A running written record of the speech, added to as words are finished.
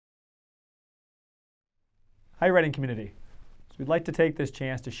Hi, Reading community. So we'd like to take this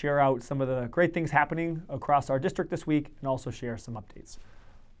chance to share out some of the great things happening across our district this week and also share some updates.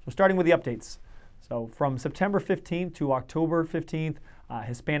 So starting with the updates. So from September 15th to October 15th,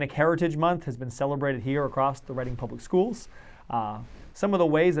 Hispanic Heritage Month has been celebrated here across the Reading Public Schools. Some of the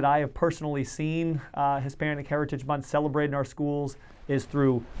ways that I have personally seen Hispanic Heritage Month celebrated in our schools is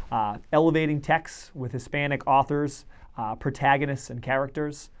through elevating texts with Hispanic authors, protagonists, and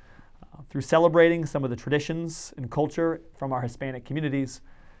characters, through celebrating some of the traditions and culture from our Hispanic communities,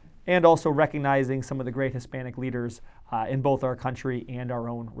 and also recognizing some of the great Hispanic leaders in both our country and our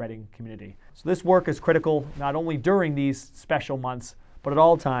own Reading community. So this work is critical not only during these special months, but at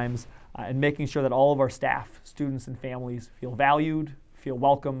all times, in making sure that all of our staff, students, and families feel valued, feel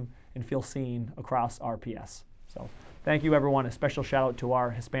welcome, and feel seen across RPS. So thank you, everyone. A special shout out to our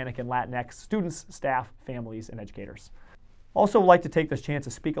Hispanic and Latinx students, staff, families, and educators. Also like to take this chance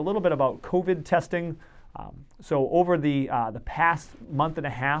to speak a little bit about COVID testing. So over the past month and a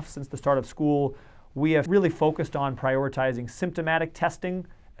half since the start of school, we have really focused on prioritizing symptomatic testing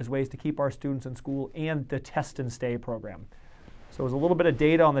as ways to keep our students in school and the Test and Stay program. So as a little bit of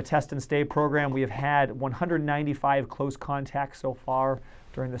data on the Test and Stay program, we have had 195 close contacts so far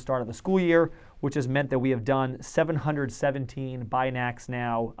during the start of the school year, which has meant that we have done 717 Binax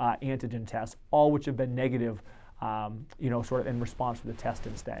Now antigen tests, all which have been negative, sort of in response to the Test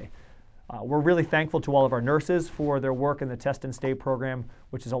and Stay. We're really thankful to all of our nurses for their work in the Test and Stay program,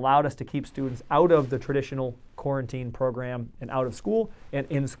 which has allowed us to keep students out of the traditional quarantine program and out of school and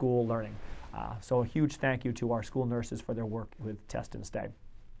in school learning. So a huge thank you to our school nurses for their work with Test and Stay.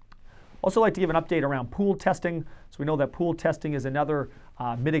 Also like to give an update around pool testing. So we know that pool testing is another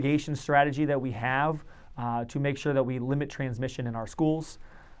mitigation strategy that we have to make sure that we limit transmission in our schools.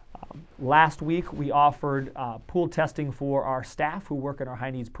 Last week we offered pool testing for our staff who work in our high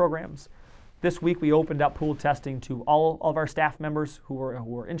needs programs. This week we opened up pool testing to all of our staff members who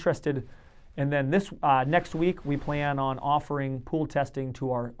were interested. And then next week we plan on offering pool testing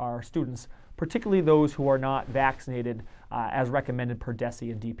to our students, particularly those who are not vaccinated as recommended per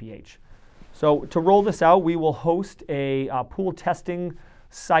DESE and DPH. So to roll this out, we will host a pool testing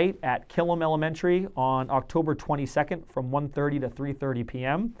site at Killam Elementary on October 22nd from 1:30 to 3:30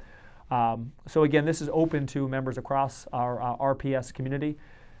 p.m. So again, this is open to members across our RPS community.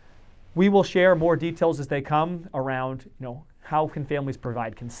 We will share more details as they come around, how can families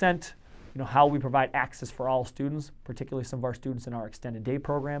provide consent, how we provide access for all students, particularly some of our students in our extended day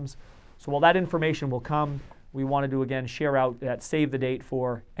programs. So while that information will come, we wanted to again share out that save the date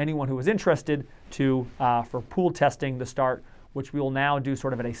for anyone who is interested for pool testing to start, which we will now do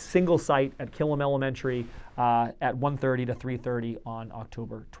sort of at a single site at Killam Elementary at 1:30 to 3:30 on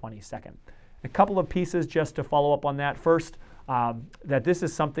October 22nd. A couple of pieces just to follow up on that. First, that this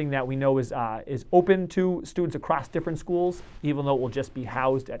is something that we know is open to students across different schools, even though it will just be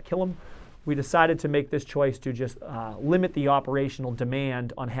housed at Killam. We decided to make this choice to just limit the operational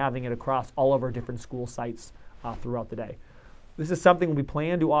demand on having it across all of our different school sites throughout the day. This is something we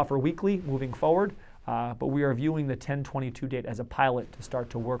plan to offer weekly moving forward, but we are viewing the 10/22 date as a pilot to start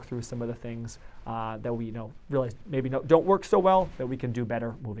to work through some of the things that we realize maybe don't work so well, that we can do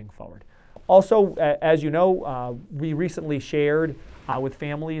better moving forward. Also, as you know, we recently shared with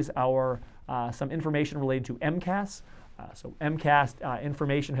families some information related to MCAS. So MCAS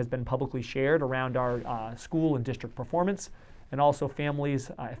information has been publicly shared around our school and district performance, and also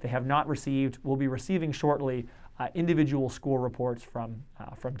families, if they have not received, will be receiving shortly individual school reports from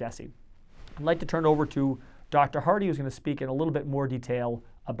DESE. I'd like to turn it over to Dr. Hardy, who's going to speak in a little bit more detail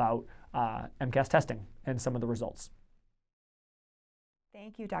about MCAS testing and some of the results.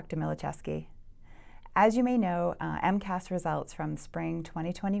 Thank you, Dr. Milichewski. As you may know, MCAS results from spring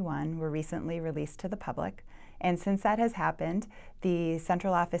 2021 were recently released to the public. And since that has happened, the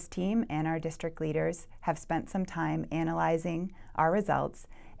central office team and our district leaders have spent some time analyzing our results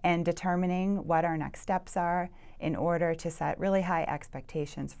and determining what our next steps are in order to set really high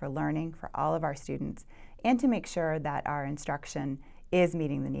expectations for learning for all of our students and to make sure that our instruction is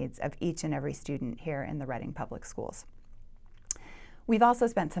meeting the needs of each and every student here in the Reading Public Schools. We've also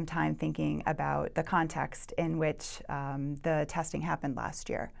spent some time thinking about the context in which the testing happened last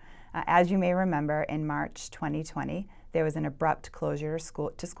year. As you may remember, in March 2020, there was an abrupt closure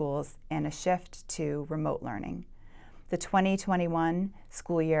to schools and a shift to remote learning. The 2021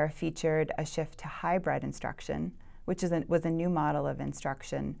 school year featured a shift to hybrid instruction, which was a new model of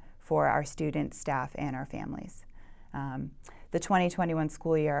instruction for our students, staff, and our families. The 2021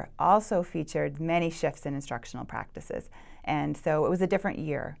 school year also featured many shifts in instructional practices, and so it was a different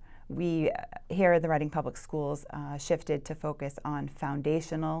year we here at the Reading Public Schools shifted to focus on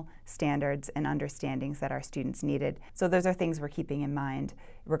foundational standards and understandings that our students needed. So those are things we're keeping in mind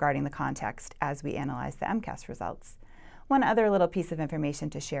regarding the context as we analyze the MCAS results. One other little piece of information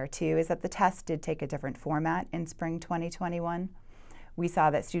to share too is that the test did take a different format in spring 2021. We saw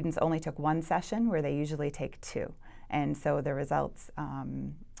that students only took one session where they usually take two, and so the results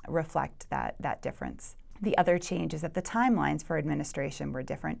reflect that difference. The other change is that the timelines for administration were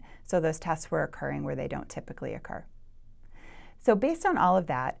different, so those tests were occurring where they don't typically occur. So based on all of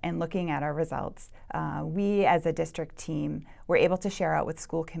that and looking at our results, we as a district team were able to share out with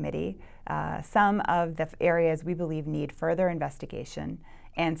school committee some of the areas we believe need further investigation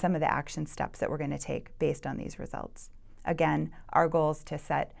and some of the action steps that we're going to take based on these results. Again, our goal is to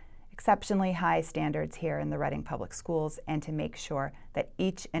set exceptionally high standards here in the Reading Public Schools and to make sure that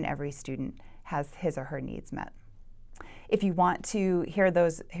each and every student has his or her needs met. If you want to hear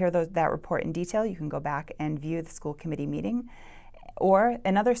that report in detail, you can go back and view the school committee meeting. Or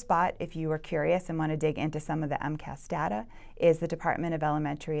another spot, if you are curious and want to dig into some of the MCAS data, is the Department of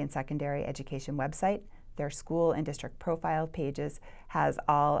Elementary and Secondary Education website. Their school and district profile pages has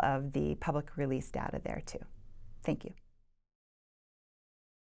all of the public release data there too. Thank you.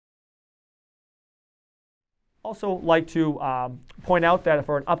 Also like to point out that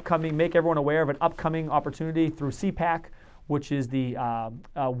for an upcoming, make everyone aware of an upcoming opportunity through CPAC, which is the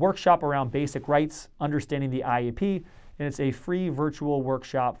workshop around basic rights, understanding the IEP, and it's a free virtual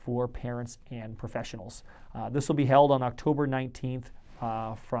workshop for parents and professionals. This will be held on October 19th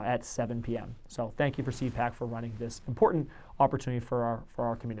at 7 p.m. So thank you for CPAC for running this important opportunity for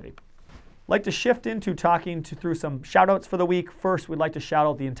our community. I'd like to shift into talking through some shout outs for the week. First, we'd like to shout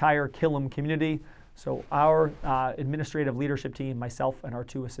out the entire Killam community. So our administrative leadership team, myself and our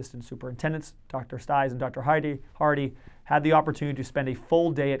two assistant superintendents, Dr. Stiles and Dr. Hardy, had the opportunity to spend a full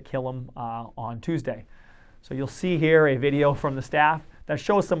day at Killam on Tuesday. So you'll see here a video from the staff that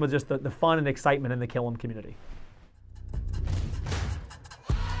shows some of just the fun and excitement in the Killam community.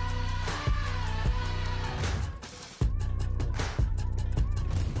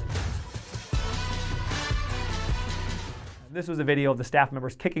 This was a video of the staff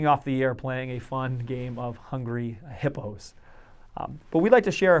members kicking off the year playing a fun game of Hungry Hippos. But we'd like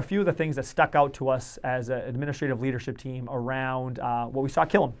to share a few of the things that stuck out to us as an administrative leadership team around what we saw at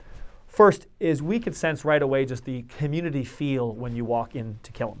Killam. First is we could sense right away just the community feel when you walk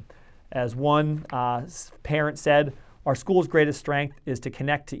into Killam. As one parent said, our school's greatest strength is to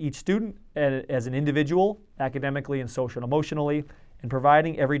connect to each student as an individual, academically and social and emotionally, and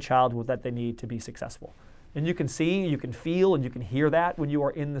providing every child with what they need to be successful. And you can see, you can feel, and you can hear that when you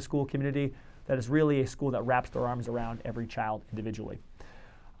are in the school community, that is really a school that wraps their arms around every child individually.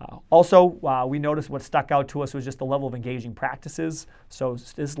 Also, we noticed what stuck out to us was just the level of engaging practices. So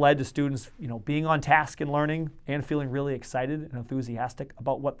this led to students, being on task and learning and feeling really excited and enthusiastic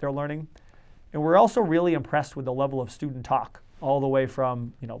about what they're learning. And we're also really impressed with the level of student talk, all the way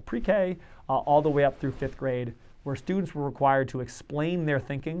from pre-K all the way up through 5th grade, where students were required to explain their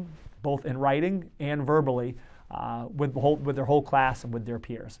thinking, both in writing and verbally, with their whole class and with their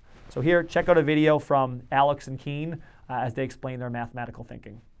peers. So here, check out a video from Alex and Keen as they explain their mathematical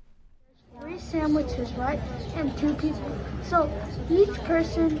thinking. 3 sandwiches, right? And 2 people. So each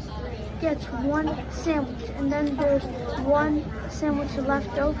person gets 1 sandwich, and then there's 1 sandwich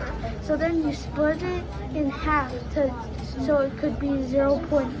left over. So then you split it in half so it could be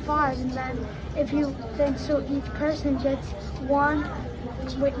 0.5, and then so each person gets 1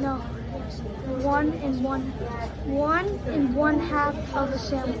 and 1/2 of a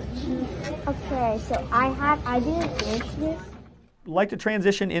sandwich. Okay, so I didn't finish this. I'd like to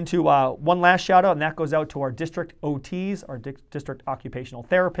transition into one last shout out, and that goes out to our district OTs, our district occupational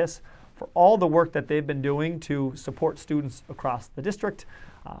therapists, for all the work that they've been doing to support students across the district.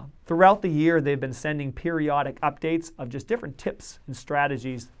 Throughout the year, they've been sending periodic updates of just different tips and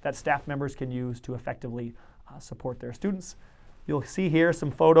strategies that staff members can use to effectively support their students. You'll see here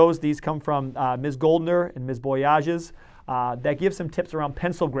some photos. These come from Ms. Goldner and Ms. Boyages that give some tips around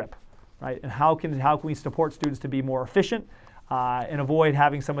pencil grip, right? And how can we support students to be more efficient and avoid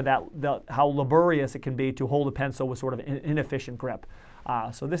having some of that, how laborious it can be to hold a pencil with sort of an inefficient grip.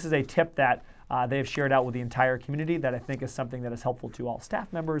 So this is a tip that they've shared out with the entire community that I think is something that is helpful to all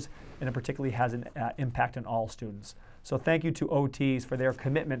staff members, and it particularly has an impact on all students. So thank you to OTs for their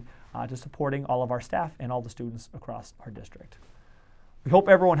commitment to supporting all of our staff and all the students across our district. We hope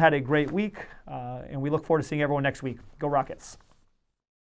everyone had a great week, and we look forward to seeing everyone next week. Go Rockets!